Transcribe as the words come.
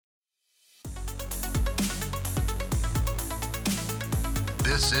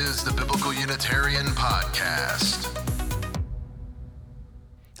This is the Biblical Unitarian Podcast.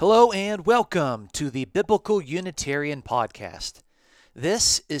 Hello and welcome to the Biblical Unitarian Podcast.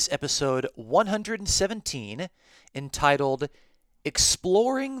 This is episode 117, entitled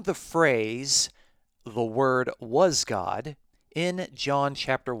Exploring the Phrase, "The Word Was God," in John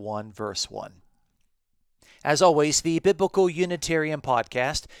chapter 1, verse 1. As always, the Biblical Unitarian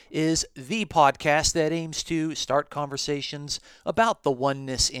Podcast is the podcast that aims to start conversations about the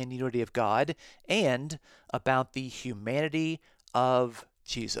oneness and unity of God and about the humanity of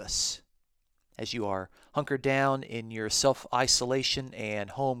Jesus. As you are hunkered down in your self-isolation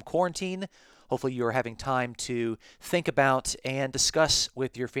and home quarantine, hopefully you are having time to think about and discuss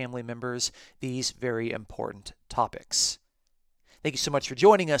with your family members these very important topics. Thank you so much for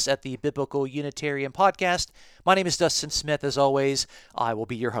joining us at the Biblical Unitarian Podcast. My name is Dustin Smith. As always, I will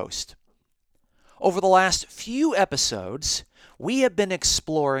be your host. Over the last few episodes, we have been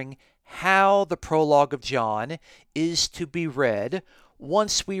exploring how the prologue of John is to be read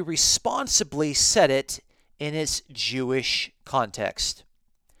once we responsibly set it in its Jewish context.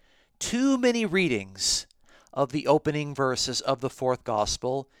 Too many readings of the opening verses of the fourth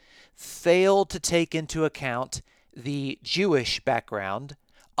gospel failed to take into account the Jewish background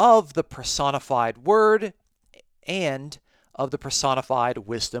of the personified Word and of the personified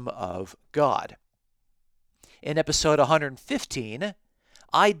wisdom of God. In episode 115,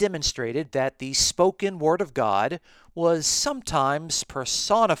 I demonstrated that the spoken Word of God was sometimes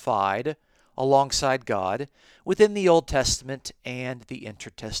personified alongside God within the Old Testament and the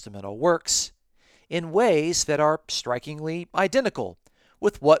intertestamental works in ways that are strikingly identical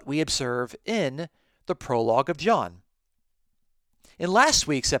with what we observe in the prologue of John. In last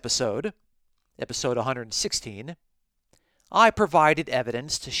week's episode 116, I provided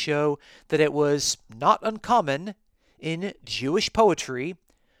evidence to show that it was not uncommon in Jewish poetry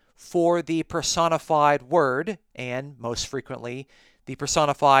for the personified Word, and most frequently the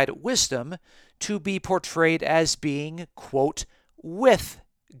personified wisdom, to be portrayed as being, quote, with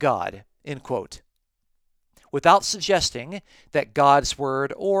God, end quote, without suggesting that God's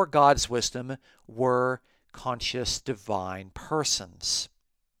Word or God's wisdom were conscious divine persons.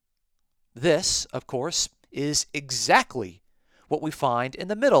 This, of course, is exactly what we find in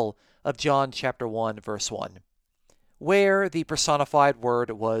the middle of John chapter 1, verse 1, where the personified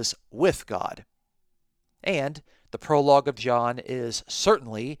Word was with God. And the prologue of John is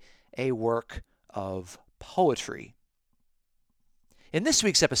certainly a work of poetry. In this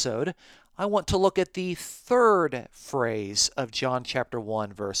week's episode, I want to look at the third phrase of John chapter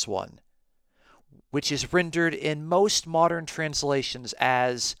 1, verse 1, which is rendered in most modern translations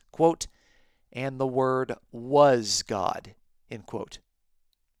as, quote, "and the Word was God," end quote.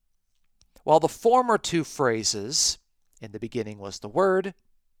 While the former two phrases, "in the beginning was the Word,"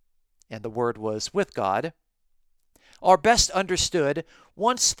 and "the Word was with God," are best understood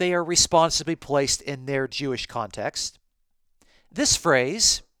once they are responsibly placed in their Jewish context, this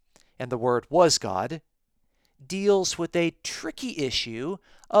phrase, "and the Word was God," deals with a tricky issue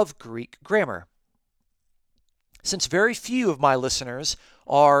of Greek grammar. Since very few of my listeners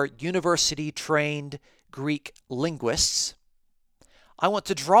are university-trained Greek linguists, I want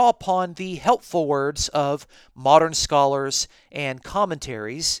to draw upon the helpful words of modern scholars and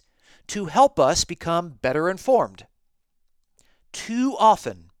commentaries to help us become better informed. Too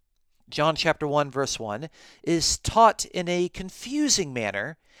often, John chapter 1, verse 1 is taught in a confusing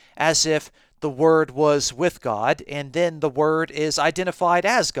manner, as if the Word was with God and then the Word is identified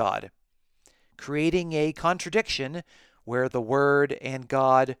as God, creating a contradiction where the Word and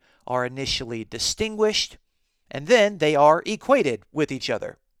God are initially distinguished and then they are equated with each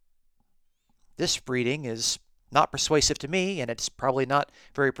other. This reading is not persuasive to me, and it's probably not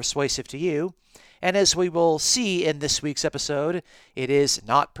very persuasive to you. And as we will see in this week's episode, it is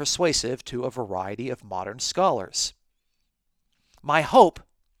not persuasive to a variety of modern scholars. My hope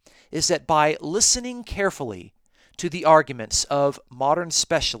is that by listening carefully to the arguments of modern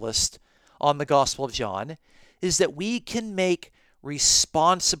specialists on the Gospel of John, is that we can make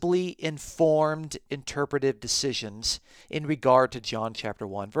responsibly informed interpretive decisions in regard to John chapter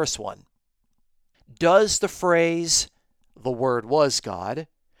 1, verse 1. Does the phrase, "the Word was God,"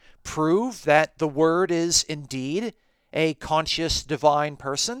 prove that the Word is indeed a conscious divine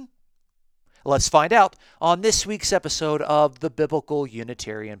person? Let's find out on this week's episode of the Biblical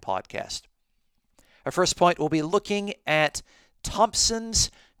Unitarian Podcast. Our first point, we'll be looking at Thompson's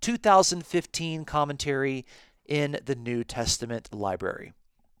 2015 commentary in the New Testament Library.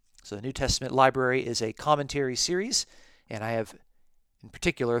 So the New Testament Library is a commentary series, and I have in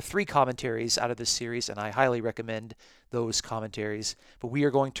particular 3 commentaries out of this series, and I highly recommend those commentaries. But we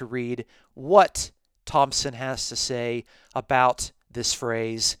are going to read what Thompson has to say about this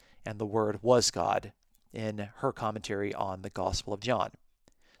phrase and the word was God in her commentary on the Gospel of John.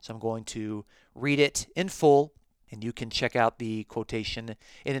 So I'm going to read it in full, and you can check out the quotation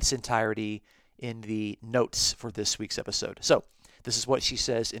in its entirety in the notes for this week's episode. So this is what she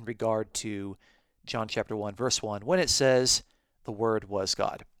says in regard to John chapter 1, verse 1, when it says, the Word was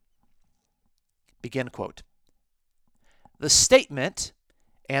God. Begin quote. The statement,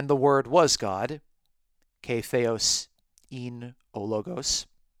 and the Word was God, ke theos in o logos,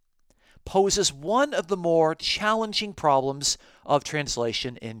 poses one of the more challenging problems of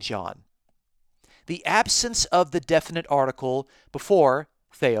translation in John. The absence of the definite article before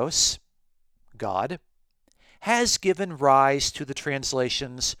theos, God, has given rise to the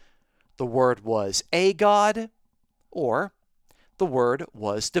translations, the Word was a God, or the Word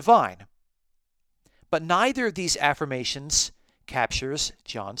was divine. But neither of these affirmations captures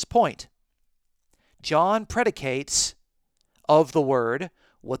John's point. John predicates of the Word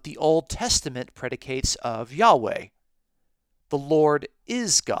what the Old Testament predicates of Yahweh. The Lord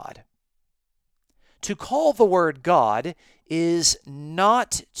is God. To call the Word God is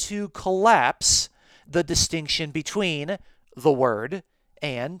not to collapse the distinction between the Word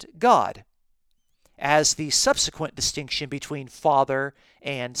and God, as the subsequent distinction between Father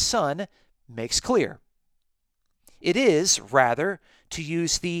and Son makes clear. It is, rather, to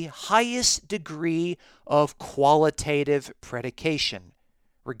use the highest degree of qualitative predication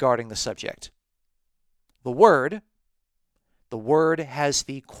regarding the subject. The Word has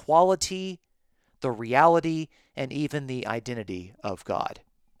the quality, the reality, and even the identity of God.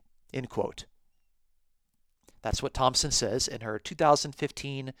 End quote. That's what Thompson says in her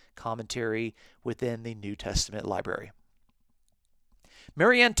 2015 commentary within the New Testament Library.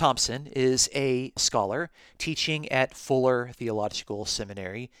 Marianne Thompson is a scholar teaching at Fuller Theological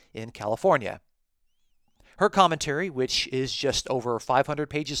Seminary in California. Her commentary, which is just over 500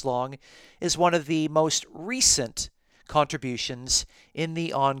 pages long, is one of the most recent contributions in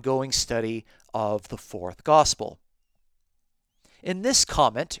the ongoing study of the fourth gospel. In this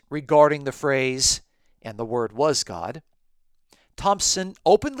comment regarding the phrase, and the Word was God, Thompson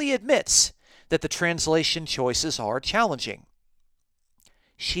openly admits that the translation choices are challenging.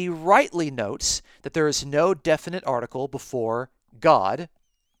 She rightly notes that there is no definite article before God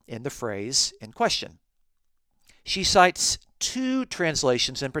in the phrase in question. She cites 2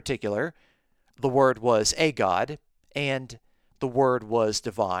 translations in particular, the Word was a God and the Word was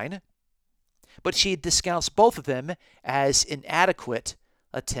divine, but she discounts both of them as inadequate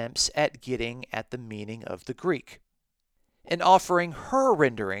attempts at getting at the meaning of the Greek. In offering her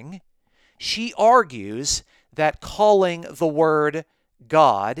rendering, she argues that calling the word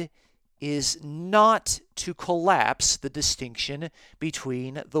God is not to collapse the distinction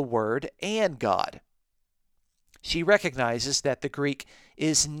between the Word and God. She recognizes that the Greek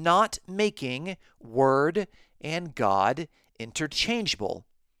is not making Word and God interchangeable,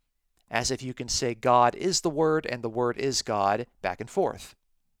 as if you can say God is the Word and the Word is God back and forth.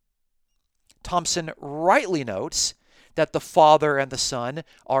 Thompson rightly notes that the Father and the Son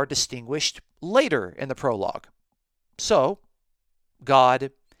are distinguished later in the prologue. So,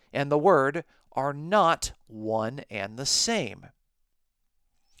 God and the Word are not one and the same.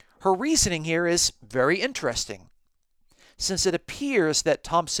 Her reasoning here is very interesting, since it appears that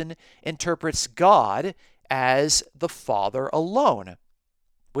Thompson interprets God as the Father alone,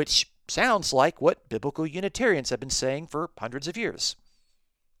 which sounds like what biblical Unitarians have been saying for hundreds of years.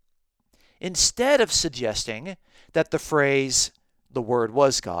 Instead of suggesting that the phrase, the Word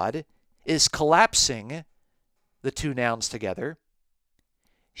was God, is collapsing the 2 nouns together,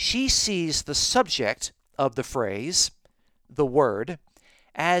 she sees the subject of the phrase, the Word,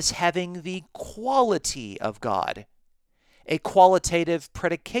 as having the quality of God, a qualitative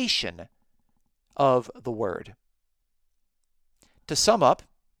predication of the Word. To sum up,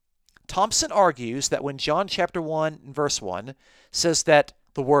 Thompson argues that when John chapter 1 verse 1 says that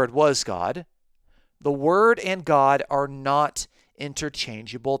the Word was God, the Word and God are not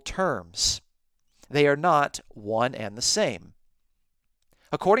interchangeable terms. They are not one and the same.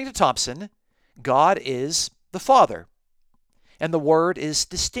 According to Thompson, God is the Father, and the Word is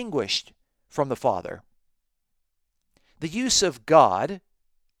distinguished from the Father. The use of God,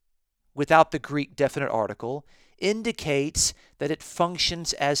 without the Greek definite article, indicates that it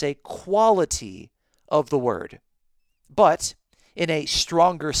functions as a quality of the Word, but in a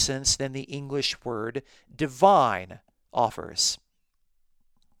stronger sense than the English word divine offers.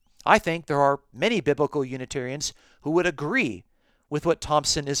 I think there are many biblical Unitarians who would agree with what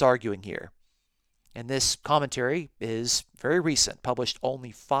Thompson is arguing here. And this commentary is very recent, published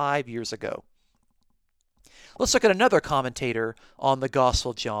only 5 years ago. Let's look at another commentator on the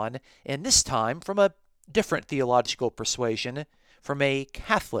Gospel of John, and this time from a different theological persuasion, from a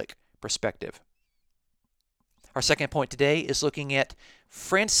Catholic perspective. Our second point today is looking at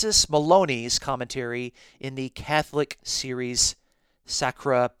Francis Maloney's commentary in the Catholic series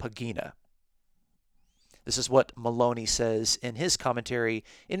Sacra Pagina. This is what Maloney says in his commentary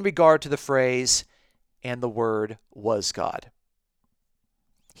in regard to the phrase, "and the Word was God."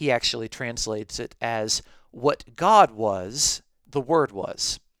 He actually translates it as, "what God was, the Word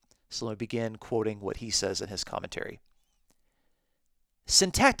was." So let me begin quoting what he says in his commentary.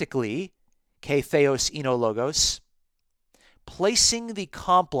 Syntactically, ke theos ino logos, placing the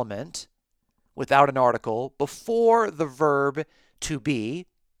complement without an article before the verb to be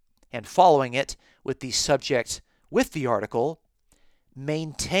and following it with the subject with the article,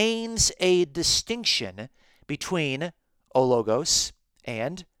 maintains a distinction between o logos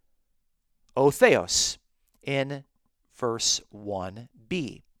and o theos in verse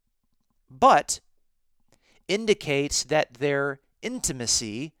 1b, but indicates that their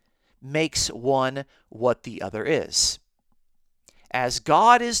intimacy makes one what the other is. As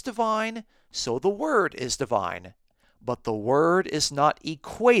God is divine, so the Word is divine, but the Word is not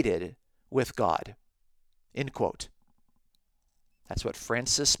equated with God. End quote. That's what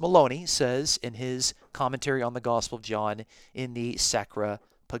Francis Maloney says in his commentary on the Gospel of John in the Sacra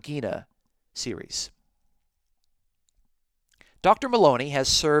Pagina series. Dr. Maloney has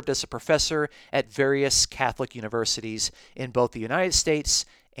served as a professor at various Catholic universities in both the United States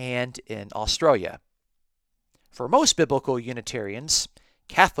and in Australia. For most biblical Unitarians,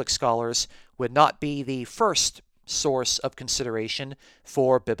 Catholic scholars would not be the first source of consideration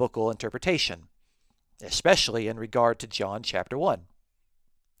for biblical interpretation, especially in regard to John chapter 1.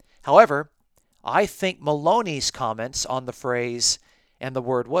 However, I think Maloney's comments on the phrase, "and the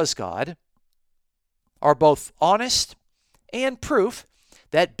Word was God," are both honest and proof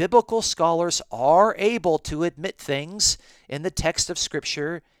that biblical scholars are able to admit things in the text of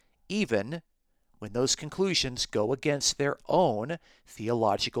Scripture even when those conclusions go against their own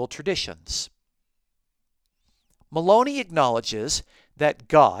theological traditions. Maloney acknowledges that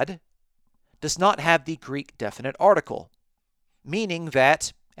God does not have the Greek definite article, meaning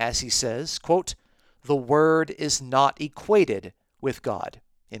that, as he says, quote, "the Word is not equated with God,"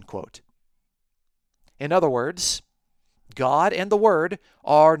 end quote. In other words, God and the Word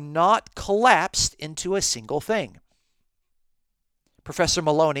are not collapsed into a single thing. Professor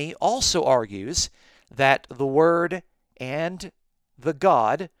Maloney also argues that the Word and the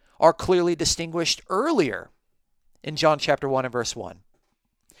God are clearly distinguished earlier in John chapter 1 and verse 1,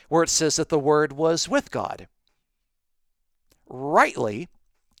 where it says that the Word was with God. Rightly,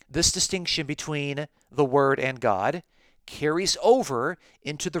 this distinction between the Word and God carries over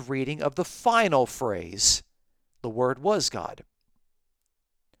into the reading of the final phrase, "the Word was God."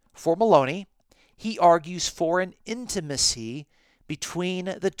 For Maloney, he argues for an intimacy between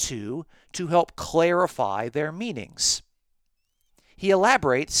the two to help clarify their meanings. He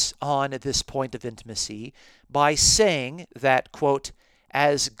elaborates on this point of intimacy by saying that, quote,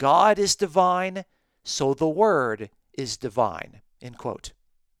 "as God is divine, so the Word is divine," end quote,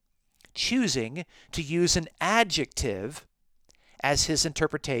 choosing to use an adjective as his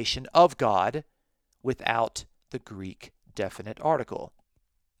interpretation of God without the Greek definite article.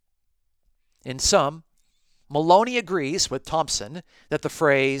 In sum, Maloney agrees with Thompson that the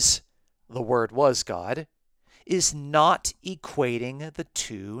phrase, "the Word was God," is not equating the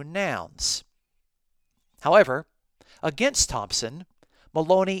two nouns. However, against Thompson,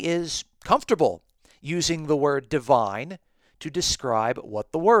 Maloney is comfortable using the word divine to describe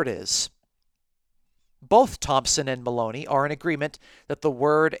what the Word is. Both Thompson and Maloney are in agreement that the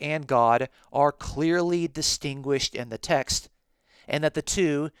Word and God are clearly distinguished in the text, and that the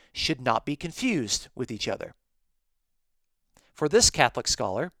two should not be confused with each other. For this Catholic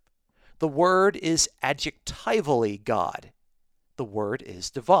scholar, the Word is adjectivally God. The Word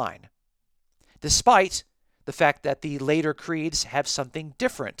is divine, despite the fact that the later creeds have something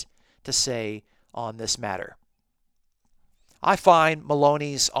different to say on this matter. I find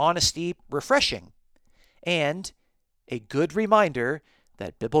Maloney's honesty refreshing and a good reminder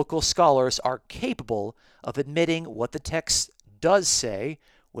that biblical scholars are capable of admitting what the text does say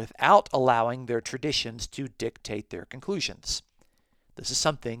without allowing their traditions to dictate their conclusions. This is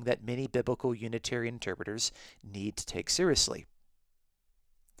something that many biblical Unitarian interpreters need to take seriously.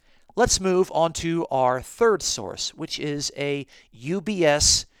 Let's move on to our third source, which is a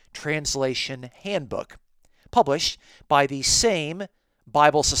UBS translation handbook published by the same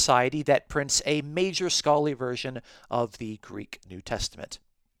Bible Society that prints a major scholarly version of the Greek New Testament.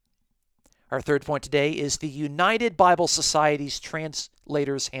 Our third point today is the United Bible Society's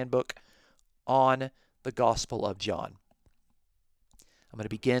Translator's Handbook on the Gospel of John. I'm going to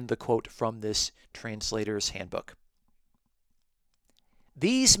begin the quote from this Translator's Handbook.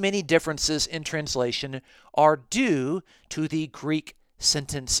 These many differences in translation are due to the Greek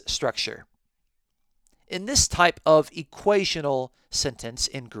sentence structure. In this type of equational sentence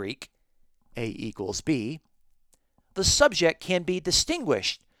in Greek, A equals B, the subject can be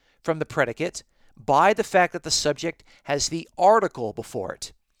distinguished from the predicate by the fact that the subject has the article before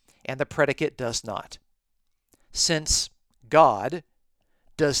it, and the predicate does not. Since God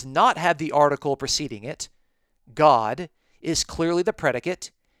does not have the article preceding it, God is clearly the predicate,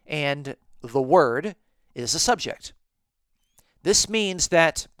 and the Word is the subject. This means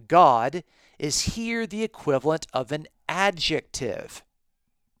that God is here the equivalent of an adjective,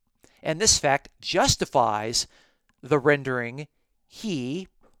 and this fact justifies the rendering He,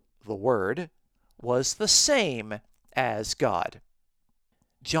 the Word, was the same as God.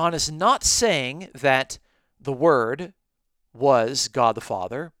 John is not saying that the Word was God the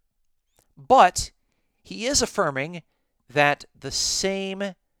Father, but he is affirming that the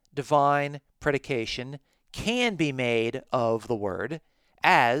same divine predication can be made of the Word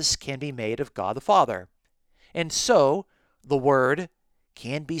as can be made of God the Father. And so the Word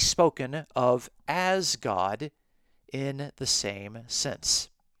can be spoken of as God in the same sense.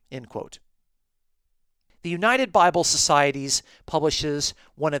 End quote. The United Bible Societies publishes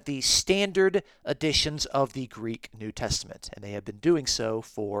one of the standard editions of the Greek New Testament, and they have been doing so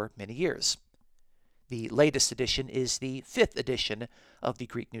for many years. The latest edition is the 5th edition of the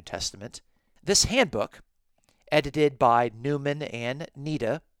Greek New Testament. This handbook, edited by Newman and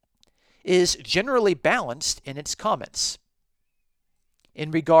Nita, is generally balanced in its comments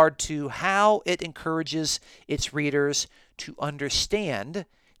in regard to how it encourages its readers to understand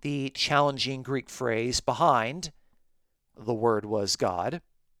the challenging Greek phrase behind "the Word was God."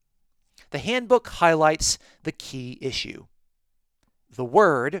 The handbook highlights the key issue. The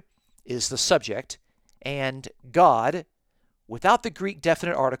Word is the subject, and God, without the Greek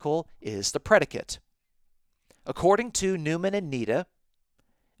definite article, is the predicate. According to Newman and Nita,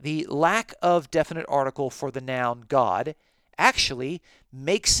 the lack of definite article for the noun God actually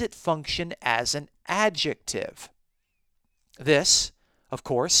makes it function as an adjective. This, of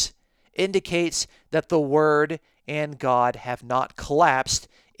course, indicates that the Word and God have not collapsed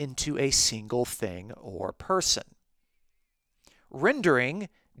into a single thing or person. Rendering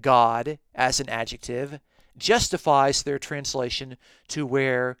God as an adjective justifies their translation to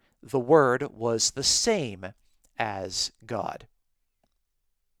where the Word was the same as God.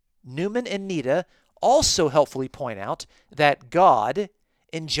 Newman and Nita also helpfully point out that God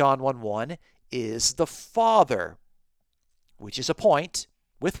in John 1:1 is the Father, which is a point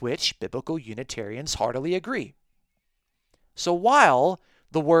with which biblical Unitarians heartily agree. So while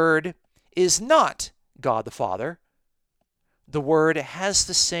the Word is not God the Father, the Word has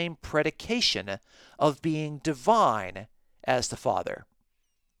the same predication of being divine as the Father.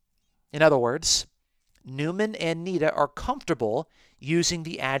 In other words, Newman and Nita are comfortable using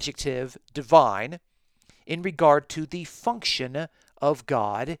the adjective divine in regard to the function of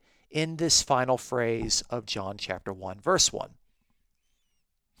God in this final phrase of John chapter 1, verse 1.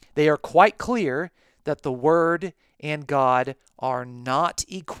 They are quite clear that the Word and God are not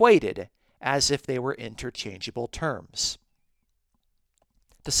equated as if they were interchangeable terms.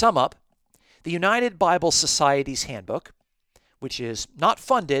 To sum up, the United Bible Society's handbook, which is not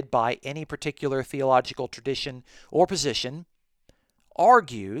funded by any particular theological tradition or position,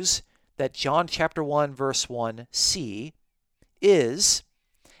 argues that John chapter 1, verse 1c is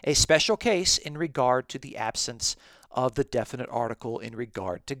a special case in regard to the absence of the definite article in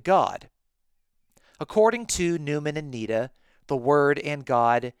regard to God. According to Newman and Nita, the Word and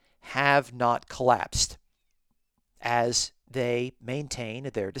God have not collapsed, as they maintain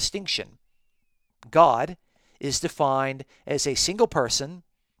their distinction. God is defined as a single person,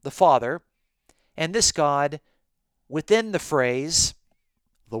 the Father, and this God, within the phrase,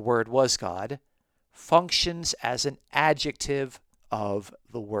 "the Word was God," functions as an adjective of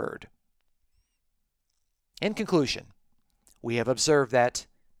the Word. In conclusion, we have observed that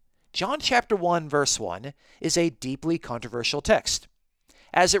John chapter 1, verse 1 is a deeply controversial text,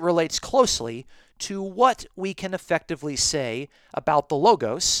 as it relates closely to what we can effectively say about the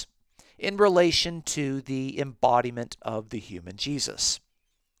Logos in relation to the embodiment of the human Jesus.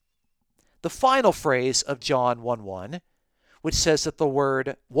 The final phrase of John 1:1, which says that the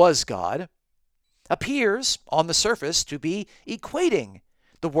Word was God, appears on the surface to be equating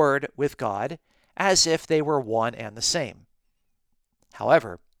the Word with God as if they were one and the same.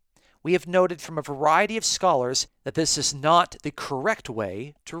 However, we have noted from a variety of scholars that this is not the correct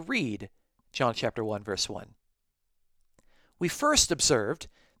way to read John chapter 1, verse 1. We first observed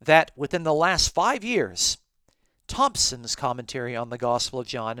that within the last 5 years, Thompson's commentary on the Gospel of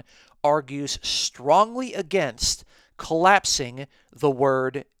John argues strongly against collapsing the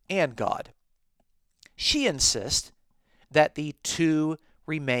Word and God. She insists that the two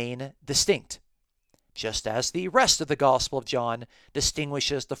remain distinct, just as the rest of the Gospel of John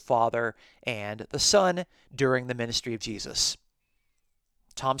distinguishes the Father and the Son during the ministry of Jesus.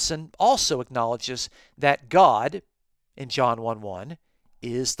 Thompson also acknowledges that God, in John 1:1,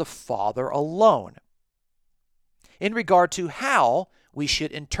 is the Father alone. In regard to how we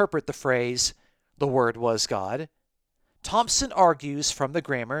should interpret the phrase, "the Word was God," Thompson argues from the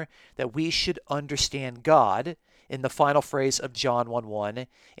grammar that we should understand God in the final phrase of John 1:1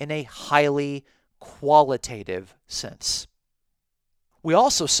 in a highly qualitative sense. We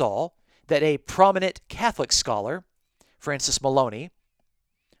also saw that a prominent Catholic scholar, Francis Maloney,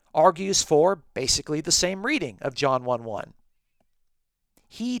 argues for basically the same reading of John 1:1.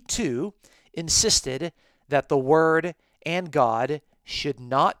 He, too, insisted that the Word and God should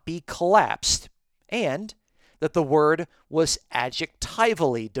not be collapsed, and that the Word was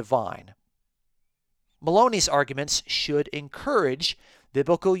adjectivally divine. Maloney's arguments should encourage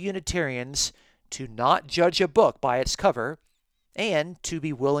biblical Unitarians to not judge a book by its cover and to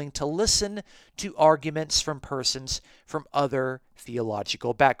be willing to listen to arguments from persons from other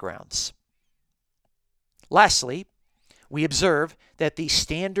theological backgrounds. Lastly, we observe that the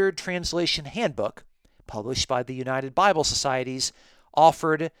Standard Translation Handbook, published by the United Bible Societies,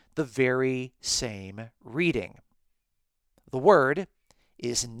 offered the very same reading. The Word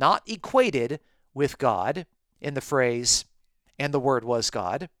is not equated with God in the phrase, "and the Word was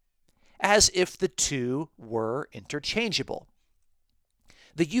God," as if the two were interchangeable.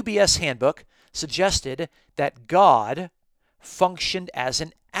 The UBS Handbook suggested that God functioned as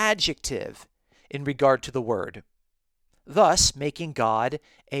an adjective in regard to the Word, thus making God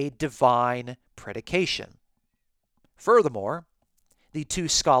a divine predication. Furthermore, the two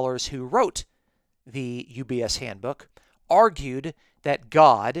scholars who wrote the UBS Handbook argued that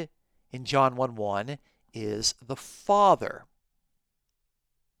God, in John 1:1, is the Father.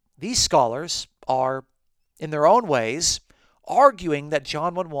 These scholars are, in their own ways, arguing that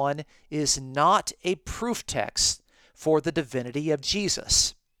John 1:1 is not a proof text for the divinity of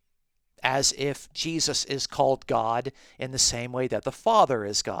Jesus, as if Jesus is called God in the same way that the Father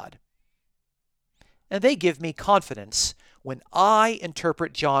is God. And they give me confidence when I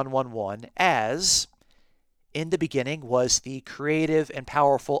interpret John 1:1 as, "In the beginning was the creative and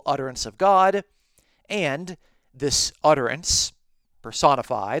powerful utterance of God, and this utterance,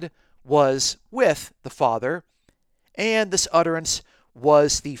 personified, was with the Father, and this utterance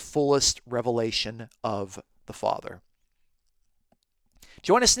was the fullest revelation of the Father."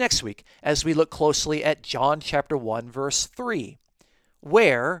 Join us next week as we look closely at John chapter 1, verse 3,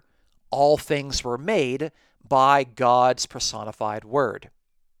 where all things were made by God's personified Word,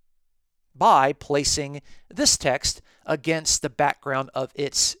 by placing this text against the background of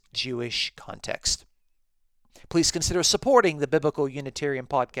its Jewish context. Please consider supporting the Biblical Unitarian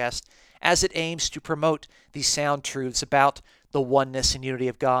Podcast as it aims to promote the sound truths about the oneness and unity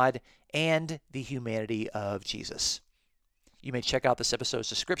of God and the humanity of Jesus. You may check out this episode's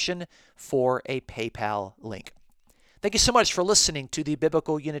description for a PayPal link. Thank you so much for listening to the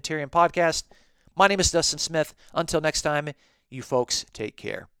Biblical Unitarian Podcast. My name is Dustin Smith. Until next time, you folks take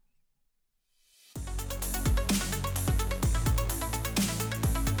care.